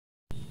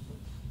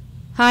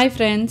Hi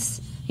friends,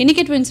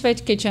 இன்னைக்கு twins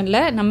veg கிச்சனில்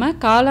நம்ம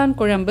காளான்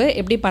குழம்பு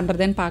எப்படி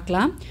பண்ணுறதுன்னு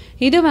பார்க்கலாம்.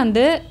 இது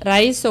வந்து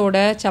ரைஸோட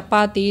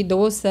சப்பாத்தி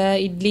தோசை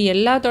இட்லி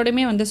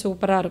எல்லாத்தோடையுமே வந்து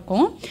சூப்பராக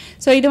இருக்கும்.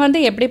 ஸோ இது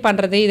வந்து எப்படி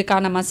பண்ணுறது,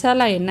 இதுக்கான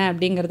மசாலா என்ன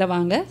அப்படிங்கிறத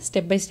வாங்க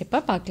ஸ்டெப் பை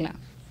ஸ்டெப்பாக பார்க்கலாம்.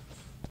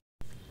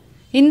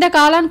 இந்த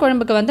காளான்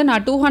குழம்புக்கு வந்து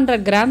நான்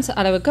 200 கிராம்ஸ்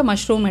அளவுக்கு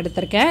மஷ்ரூம்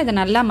எடுத்திருக்கேன். இதை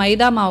நல்லா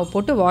மைதா மாவு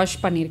போட்டு வாஷ்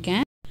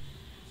பண்ணியிருக்கேன்.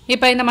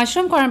 இப்போ இந்த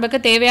மஷ்ரூம்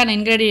குழம்புக்கு தேவையான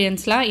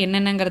இன்க்ரீடியன்ட்ஸ்லாம்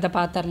என்னென்னங்கிறத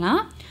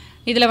பார்த்துடலாம்.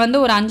 இதில் வந்து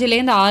ஒரு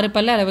 5லேருந்து 6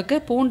 பல் அளவுக்கு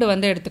பூண்டு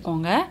வந்து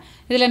எடுத்துக்கோங்க.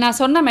 இதில் நான்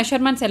சொன்ன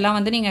மெஷர்மெண்ட்ஸ் எல்லாம்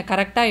வந்து நீங்கள்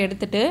கரெக்டாக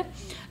எடுத்துகிட்டு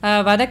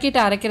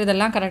வதக்கிட்டு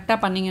அரைக்கிறதெல்லாம் கரெக்டாக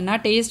பண்ணிங்கன்னா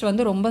டேஸ்ட்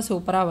வந்து ரொம்ப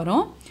சூப்பராக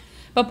வரும்.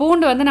 இப்போ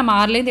பூண்டு வந்து நம்ம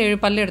 6லேருந்து 7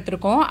 பல்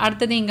எடுத்துருக்கோம்.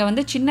 அடுத்தது இங்கே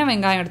வந்து சின்ன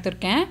வெங்காயம்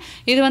எடுத்திருக்கேன்.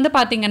 இது வந்து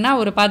பார்த்திங்கன்னா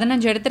ஒரு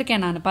 15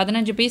 எடுத்திருக்கேன், நான்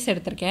 15 பீஸ்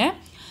எடுத்திருக்கேன்.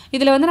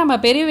 இதில் வந்து நம்ம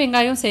பெரிய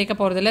வெங்காயம் சேர்க்க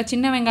போகிறதில்ல,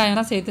 சின்ன வெங்காயம்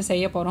தான் சேர்த்து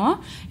செய்ய போகிறோம்.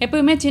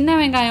 எப்போயுமே சின்ன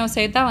வெங்காயம்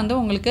சேர்த்தா வந்து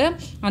உங்களுக்கு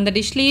அந்த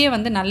டிஷ்லேயே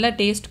வந்து நல்ல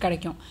டேஸ்ட்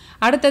கிடைக்கும்.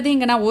 அடுத்தது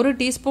இங்கே நான் 1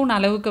 டீஸ்பூன்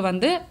அளவுக்கு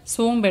வந்து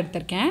சோம்பு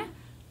எடுத்திருக்கேன்.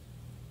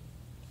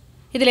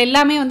 இதில்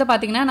எல்லாமே வந்து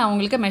பார்த்திங்கன்னா நான்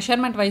உங்களுக்கு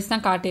மெஷர்மெண்ட் வைஸ்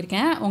தான்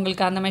காட்டியிருக்கேன்.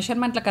 உங்களுக்கு அந்த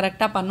மெஷர்மெண்ட்டில்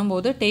கரெக்டாக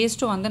பண்ணும்போது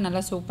டேஸ்ட்டும் வந்து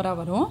நல்லா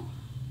சூப்பராக வரும்.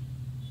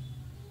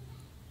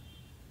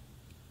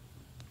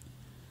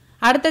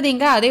 அடுத்தது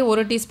இங்கே அதே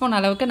 1 டீஸ்பூன்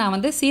அளவுக்கு நான்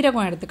வந்து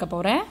சீரகம் எடுத்துக்க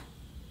போகிறேன்.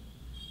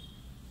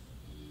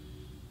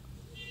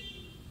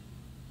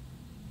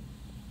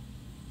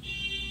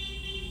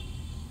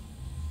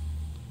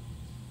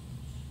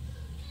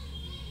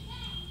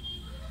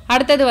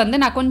 அடுத்தது வந்து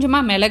நான்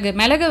கொஞ்சமாக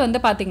மிளகு வந்து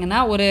பார்த்திங்கன்னா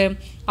ஒரு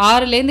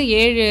 6லேருந்து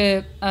 7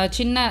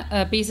 சின்ன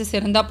பீசஸ்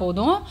இருந்தால்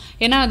போதும்.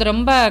 ஏன்னா அது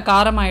ரொம்ப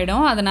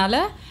காரமாயிடும். அதனால்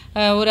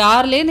ஒரு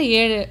 6லேருந்து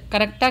 7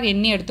 கரெக்டாக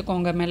எண்ணி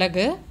எடுத்துக்கோங்க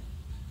மிளகு.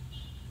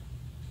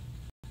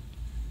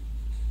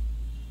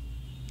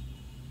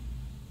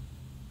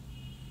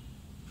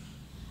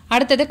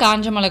 அடுத்தது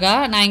காஞ்ச மிளகா.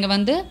 நான் இங்கே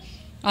வந்து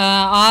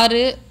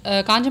 6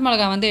 காஞ்ச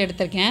மிளகா வந்து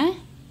எடுத்திருக்கேன்,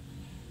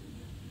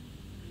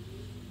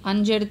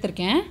 5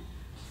 எடுத்திருக்கேன்.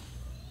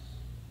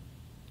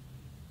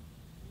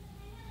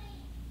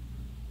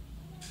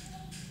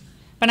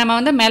 இப்போ நம்ம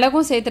வந்து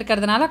மிளகும்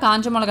சேர்த்துருக்கிறதுனால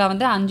காஞ்ச மிளகா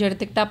வந்து 5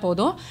 எடுத்துக்கிட்டால்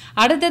போதும்.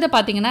 அடுத்தது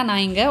பார்த்திங்கன்னா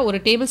நான் இங்கே ஒரு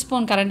டேபிள்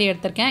ஸ்பூன் கரண்டி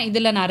எடுத்திருக்கேன்.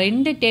 இதில் நான்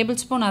 2 டேபிள்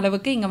ஸ்பூன்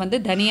அளவுக்கு இங்கே வந்து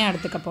தனியா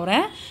எடுத்துக்க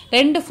போகிறேன்.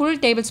 2 ஃபுல்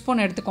டேபிள்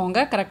ஸ்பூன்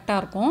எடுத்துக்கோங்க,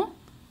 கரெக்டாக இருக்கும்.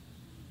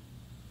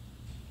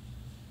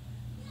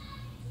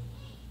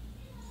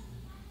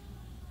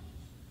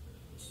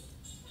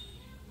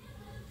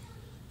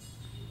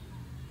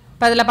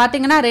 இப்போ அதில்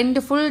பார்த்திங்கன்னா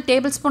 2 ஃபுல்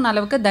டேபிள் ஸ்பூன்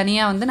அளவுக்கு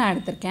தனியா வந்து நான்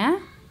எடுத்திருக்கேன்.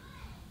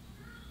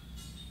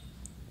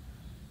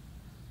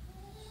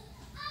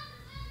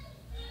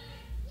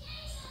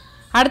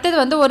 அடுத்தது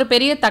வந்து ஒரு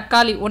பெரிய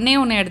தக்காளி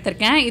ஒன்றே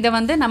எடுத்திருக்கேன். இதை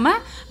வந்து நம்ம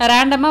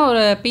ரேண்டமாக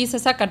ஒரு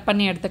பீசஸாக கட்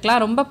பண்ணி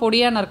எடுத்துக்கலாம். ரொம்ப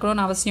பொடியாக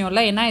நறுக்கணும்னு அவசியம்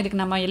இல்லை. ஏன்னா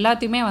இதுக்கு நம்ம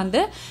எல்லாத்தையுமே வந்து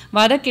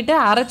வதக்கிட்டு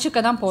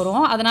அரைச்சிக்க தான்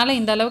போகிறோம். அதனால்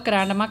இந்த அளவுக்கு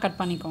ரேண்டமாக கட்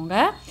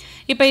பண்ணிக்கோங்க.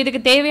 இப்போ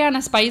இதுக்கு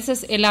தேவையான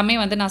ஸ்பைசஸ் எல்லாமே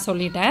வந்து நான்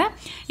சொல்லிட்டேன்.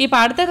 இப்போ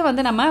அடுத்தது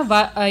வந்து நம்ம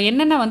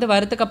என்னென்ன வந்து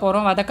வறுத்துக்க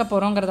போகிறோம் வதக்க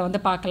போகிறோங்கிறத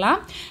வந்து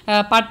பார்க்கலாம்.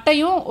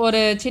 பட்டையும்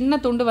ஒரு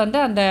சின்ன துண்டு வந்து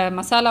அந்த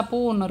மசாலா பூ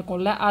ஒன்று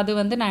இருக்கும்ல, அது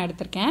வந்து நான்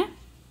எடுத்திருக்கேன்.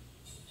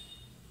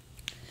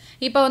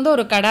 இப்போ வந்து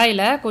ஒரு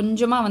கடாயில்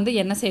கொஞ்சமாக வந்து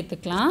எண்ணெய்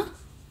சேர்த்துக்கலாம்.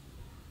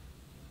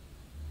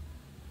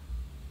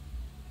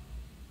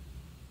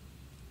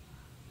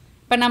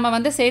 இப்போ நம்ம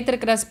வந்து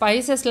சேர்த்துருக்கிற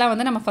ஸ்பைசஸ்லாம்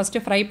வந்து நம்ம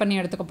ஃபஸ்ட்டு ஃப்ரை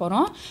பண்ணி எடுத்துக்க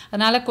போகிறோம்.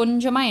 அதனால்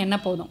கொஞ்சமாக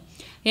எண்ணெய் போதும்.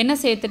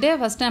 எண்ணெய் சேர்த்துட்டு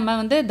ஃபஸ்ட்டு நம்ம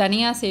வந்து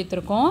தனியா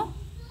சேர்த்துருக்கோம்.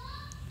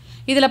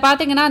 இதில்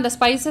பார்த்திங்கன்னா அந்த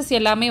ஸ்பைசஸ்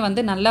எல்லாமே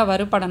வந்து நல்லா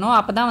வறுபடணும்.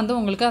 அப்போ தான் வந்து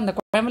உங்களுக்கு அந்த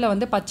குழம்புல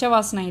வந்து பச்சை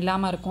வாசனை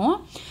இல்லாமல் இருக்கும்.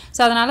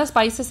 ஸோ அதனால்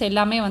ஸ்பைசஸ்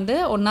எல்லாமே வந்து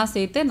ஒன்றா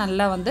சேர்த்து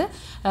நல்லா வந்து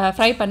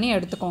ஃப்ரை பண்ணி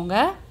எடுத்துக்கோங்க.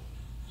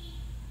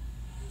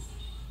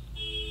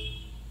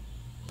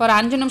 இப்போ ஒரு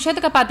 5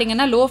 நிமிஷத்துக்கு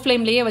பார்த்திங்கன்னா லோ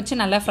ஃப்ளேம்லேயே வச்சு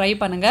நல்லா ஃப்ரை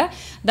பண்ணுங்கள்.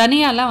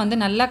 தனியாலாம் வந்து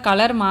நல்லா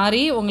கலர் மாறி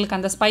உங்களுக்கு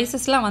அந்த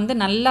ஸ்பைசஸ்லாம் வந்து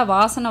நல்லா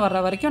வாசனை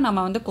வர்ற வரைக்கும்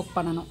நம்ம வந்து குக்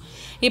பண்ணணும்.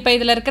 இப்போ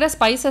இதில் இருக்கிற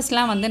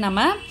ஸ்பைசஸ்லாம் வந்து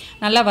நம்ம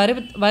நல்லா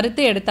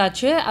வறுத்து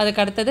எடுத்தாச்சு.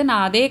 அதுக்கு அடுத்தது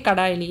நான் அதே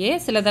கடாயிலேயே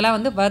சிலதெல்லாம்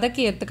வந்து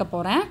வதக்கி எடுத்துக்க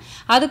போகிறேன்.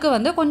 அதுக்கு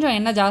வந்து கொஞ்சம்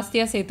எண்ணெய்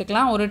ஜாஸ்தியாக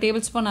சேர்த்துக்கலாம். 1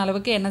 டேபிள் ஸ்பூன்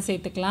அளவுக்கு எண்ணெய்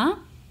சேர்த்துக்கலாம்.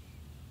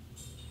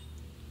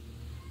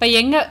 இப்போ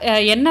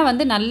எண்ணெய்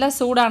வந்து நல்லா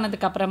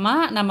சூடானதுக்கப்புறமா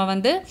நம்ம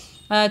வந்து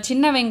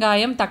சின்ன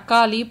வெங்காயம்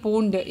தக்காளி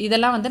பூண்டு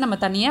இதெல்லாம் வந்து நம்ம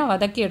தனியாக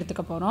வதக்கி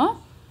எடுத்துக்க போகிறோம்.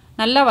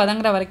 நல்லா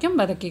வதங்குற வரைக்கும்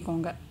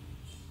வதக்கிக்கோங்க.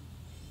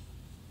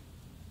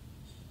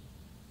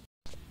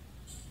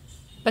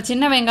 இப்போ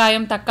சின்ன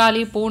வெங்காயம்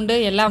தக்காளி பூண்டு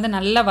எல்லாம் வந்து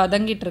நல்லா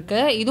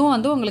வதங்கிட்டுருக்கு. இதுவும்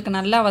வந்து உங்களுக்கு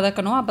நல்லா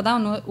வதக்கணும். அப்போ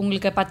தான்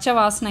உங்களுக்கு பச்சை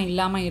வாசனை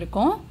இல்லாமல்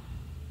இருக்கும்.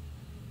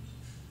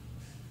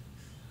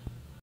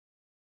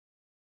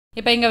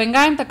 இப்போ இங்கே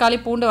வெங்காயம் தக்காளி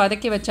பூண்டு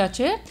வதக்கி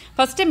வச்சாச்சு.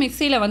 ஃபஸ்ட்டு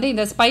மிக்சியில் வந்து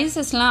இந்த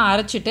ஸ்பைசஸ்லாம்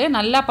அரைச்சிட்டு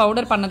நல்லா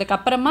பவுடர்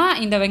பண்ணதுக்கப்புறமா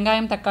இந்த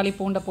வெங்காயம் தக்காளி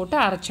பூண்டை போட்டு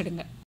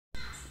அரைச்சிடுங்க.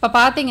 இப்போ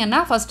பார்த்திங்கன்னா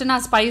ஃபஸ்ட்டு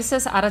நான்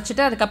ஸ்பைசஸ்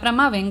அரைச்சிட்டு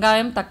அதுக்கப்புறமா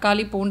வெங்காயம்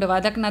தக்காளி பூண்டு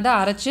வதக்குனதை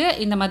அரைச்சி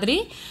இந்த மாதிரி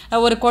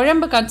ஒரு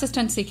குழம்பு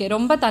கன்சிஸ்டன்சிக்கு,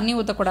 ரொம்ப தண்ணி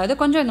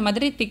ஊற்றக்கூடாது, கொஞ்சம் இந்த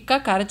மாதிரி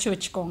திக்காக கரைச்சி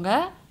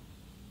வச்சுக்கோங்க.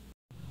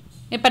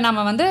 இப்போ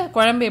நம்ம வந்து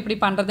குழம்பு எப்படி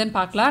பண்ணுறதுன்னு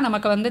பார்க்கலாம்.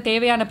 நமக்கு வந்து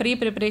தேவையான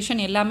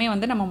ப்ரிப்பரேஷன் எல்லாமே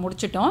வந்து நம்ம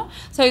முடிச்சிட்டோம்.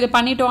 ஸோ இது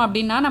பண்ணிட்டோம்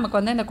அப்படின்னா நமக்கு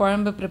வந்து இந்த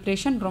குழம்பு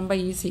ப்ரிப்பரேஷன் ரொம்ப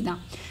ஈஸி தான்.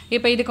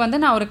 இப்போ இதுக்கு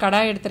வந்து நான் ஒரு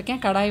கடாய்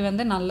எடுத்திருக்கேன். கடாய்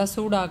வந்து நல்லா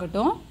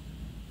சூடாகட்டும்.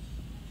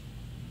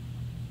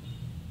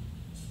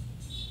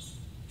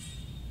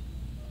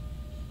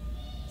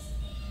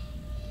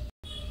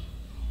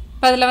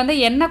 இப்போ அதில் வந்து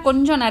எண்ணெய்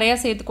கொஞ்சம் நிறையா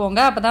சேர்த்துக்கோங்க,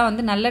 அப்போ தான்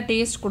வந்து நல்ல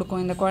டேஸ்ட்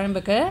கொடுக்கும் இந்த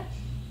குழம்புக்கு.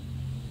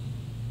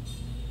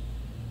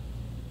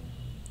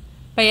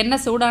 இப்போ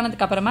எண்ணெய்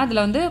சூடானதுக்கப்புறமா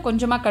அதில் வந்து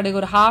கொஞ்சமாக கடுகு,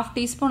 ஒரு 1/2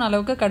 டீஸ்பூன்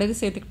அளவுக்கு கடுகு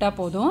சேர்த்துக்கிட்டா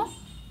போதும்.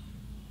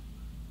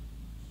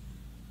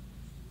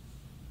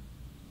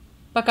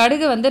 இப்போ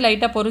கடுகு வந்து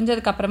லைட்டாக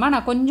பொரிஞ்சதுக்கப்புறமா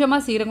நான்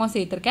கொஞ்சமாக சீரகம்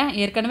சேர்த்துருக்கேன்.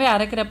 ஏற்கனவே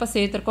அரைக்கிறப்ப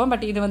சேர்த்துருக்கோம்,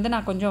 பட் இது வந்து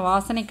நான் கொஞ்சம்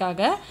வாசனைக்காக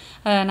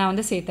நான்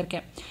வந்து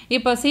சேர்த்துருக்கேன்.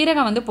 இப்போ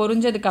சீரகம் வந்து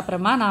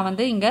பொரிஞ்சதுக்கப்புறமா நான்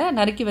வந்து இங்கே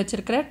நறுக்கி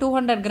வச்சுருக்கிற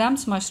 200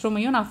 கிராம்ஸ்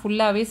மஷ்ரூமையும் நான்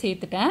ஃபுல்லாகவே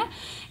சேர்த்துட்டேன்.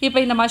 இப்போ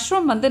இந்த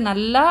மஷ்ரூம் வந்து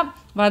நல்லா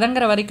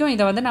வதங்குற வரைக்கும்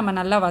இதை வந்து நம்ம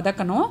நல்லா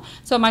வதக்கணும்.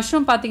 ஸோ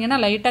மஷ்ரூம் பார்த்திங்கன்னா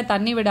லைட்டாக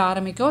தண்ணி விட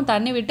ஆரம்பிக்கும்.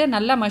 தண்ணி விட்டு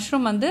நல்லா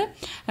மஷ்ரூம் வந்து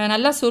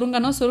நல்லா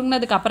சுருங்கணும்.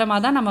 சுருங்கினதுக்கு அப்புறமா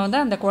தான் நம்ம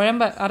வந்து அந்த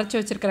குழம்பை அரைச்சி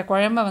வச்சுருக்கிற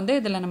குழம்பை வந்து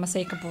இதில் நம்ம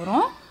சேர்க்க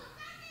போகிறோம்.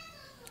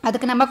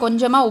 அதுக்கு நம்ம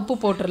கொஞ்சமாக உப்பு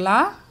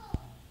போட்டுடலாம்.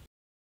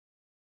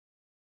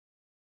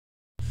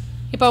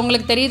 இப்போ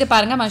உங்களுக்கு தெரியுது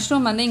பாருங்கள்,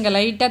 மஷ்ரூம் வந்து இங்கே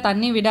லைட்டாக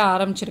தண்ணி விட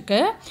ஆரம்பிச்சிருக்கு.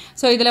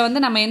 ஸோ இதில்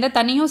வந்து நம்ம எந்த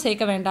தண்ணியும்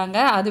சேர்க்க வேண்டாங்க,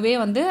 அதுவே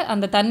வந்து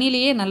அந்த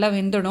தண்ணியிலேயே நல்லா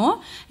வெந்துடும்.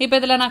 இப்போ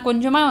இதில் நான்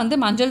கொஞ்சமாக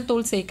வந்து மஞ்சள்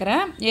தூள்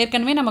சேர்க்குறேன்.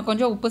 ஏற்கனவே நம்ம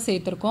கொஞ்சம் உப்பு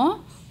சேர்த்துருக்கோம்.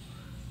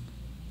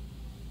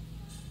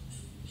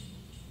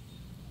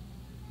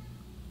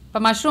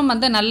 இப்போ மஷ்ரூம்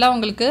வந்து நல்லா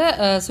உங்களுக்கு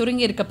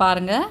சுருங்கி இருக்கு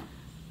பாருங்கள்.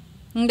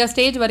 இந்த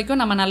ஸ்டேஜ்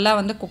வரைக்கும் நம்ம நல்லா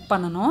வந்து குக்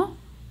பண்ணணும்.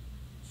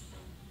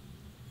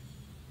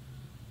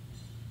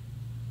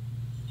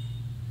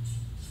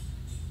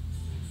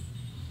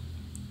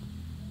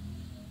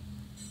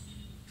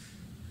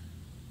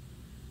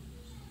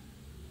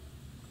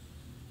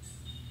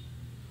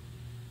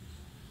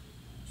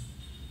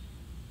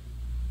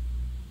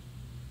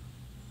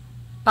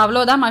 இப்போ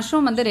அவ்வளோதான்,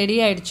 மஷ்ரூம் வந்து ரெடி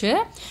ஆகிடுச்சு,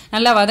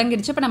 நல்லா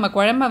வதங்கிடுச்சு. இப்போ நம்ம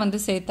குழம்பை வந்து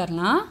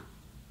சேர்த்துடலாம்.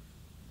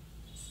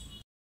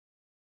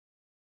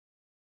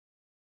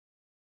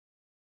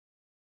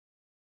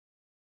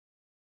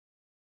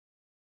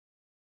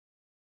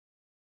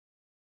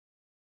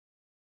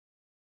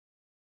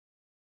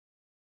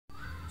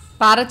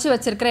 இப்போ அரைச்சி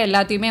வச்சுருக்கிற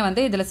எல்லாத்தையுமே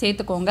வந்து இதில்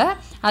சேர்த்துக்கோங்க.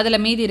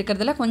 அதில் மீதி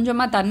இருக்கிறதுல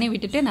கொஞ்சமாக தண்ணி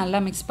விட்டுட்டு நல்லா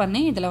மிக்ஸ்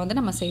பண்ணி இதில்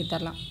வந்து நம்ம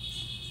சேர்த்துடலாம்.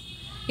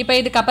 இப்போ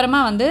இதுக்கப்புறமா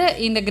வந்து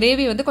இந்த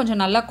கிரேவி வந்து கொஞ்சம்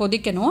நல்லா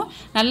கொதிக்கணும்.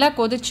 நல்லா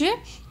கொதித்து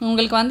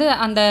உங்களுக்கு வந்து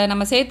அந்த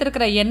நம்ம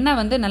சேர்த்துருக்கிற எண்ணெய்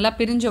வந்து நல்லா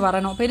பிரிஞ்சு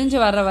வரணும். பிரிஞ்சு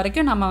வர்ற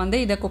வரைக்கும் நம்ம வந்து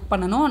இதை குக்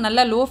பண்ணணும்.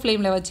 நல்லா லோ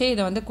ஃப்ளேமில் வச்சு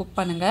இதை வந்து குக்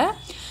பண்ணுங்கள்.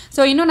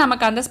 ஸோ இன்னும்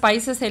நமக்கு அந்த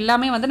ஸ்பைசஸ்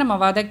எல்லாமே வந்து நம்ம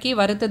வதக்கி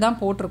வறுத்து தான்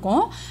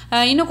போட்டிருக்கோம்.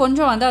 இன்னும்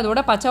கொஞ்சம் வந்து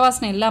அதோட பச்சை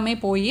வாசனை எல்லாமே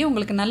போய்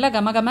உங்களுக்கு நல்ல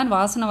கமகமன்னு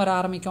வாசனை வர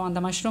ஆரம்பிக்கும்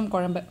அந்த மஷ்ரூம்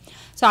குழம்பு.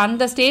 ஸோ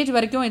அந்த ஸ்டேஜ்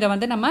வரைக்கும் இதை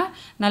வந்து நம்ம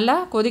நல்லா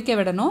கொதிக்க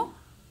விடணும்.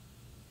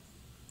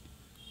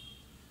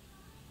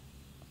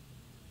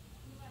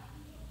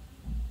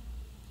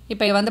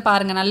 இப்போ வந்து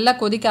பாருங்கள், நல்லா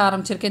கொதிக்க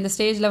ஆரம்பிச்சிருக்கு. இந்த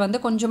ஸ்டேஜில் வந்து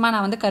கொஞ்சமாக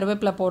நான் வந்து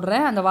கருவேப்பிலை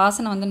போடுறேன். அந்த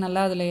வாசனை வந்து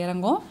நல்லா அதில்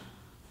இறங்கும்.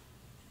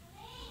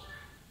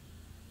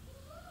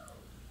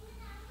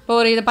 இப்போ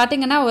ஒரு இது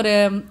பார்த்திங்கன்னா ஒரு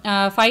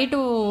 5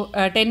 to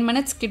 10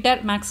 மினிட்ஸ் கிட்ட,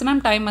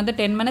 மேக்ஸிமம் டைம் வந்து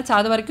 10 மினிட்ஸ்,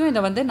 அது வரைக்கும்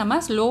இதை வந்து நம்ம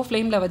ஸ்லோ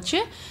ஃப்ளேமில் வச்சு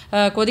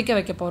கொதிக்க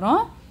வைக்க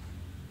போகிறோம்.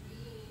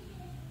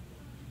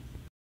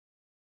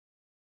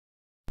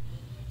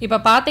 இப்போ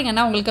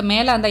பார்த்தீங்கன்னா உங்களுக்கு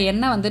மேலே அந்த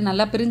எண்ணெய் வந்து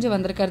நல்லா பிரிஞ்சு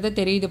வந்திருக்கிறது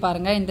தெரியுது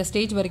பாருங்கள். இந்த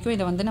ஸ்டேஜ் வரைக்கும்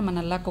இதை வந்து நம்ம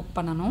நல்லா குக்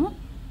பண்ணணும்.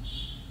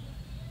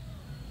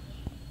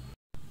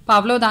 இப்போ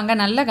அவ்வளோதாங்க,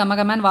 நல்ல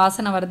கமகமன்னு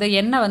வாசனை வருது,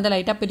 எண்ணெய் வந்து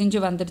லைட்டாக பிரிஞ்சு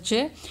வந்துடுச்சு.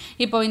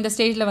 இப்போ இந்த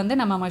ஸ்டேஜில் வந்து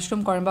நம்ம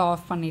மஷ்ரூம் குழம்பை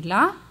ஆஃப்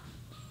பண்ணிடலாம்.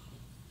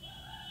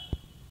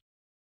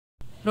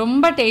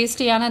 ரொம்ப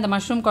டேஸ்டியான இந்த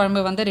மஷ்ரூம்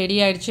குழம்பு வந்து ரெடி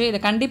ஆகிடுச்சு. இதை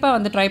கண்டிப்பாக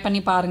வந்து ட்ரை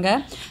பண்ணி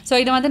பாருங்கள். ஸோ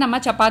இதை வந்து நம்ம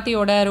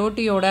சப்பாத்தியோட,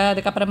 ரோட்டியோட,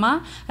 அதுக்கப்புறமா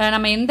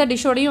நம்ம எந்த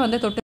டிஷ்ஷோடையும் வந்து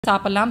தொட்டு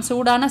சாப்பிட்லாம்.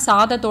 சூடான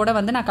சாதத்தோடு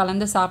வந்து நான்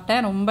கலந்து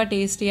சாப்பிட்டேன். ரொம்ப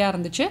டேஸ்டியாக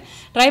இருந்துச்சு.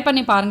 ட்ரை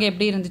பண்ணி பாருங்கள்,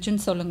 எப்படி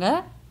இருந்துச்சுன்னு சொல்லுங்கள்.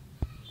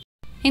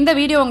 இந்த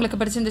வீடியோ உங்களுக்கு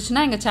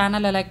பிடிச்சிருந்துச்சுன்னா எங்கள்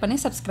சேனலை லைக் பண்ணி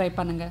சப்ஸ்கிரைப்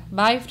பண்ணுங்கள்.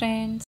 Bye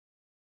friends.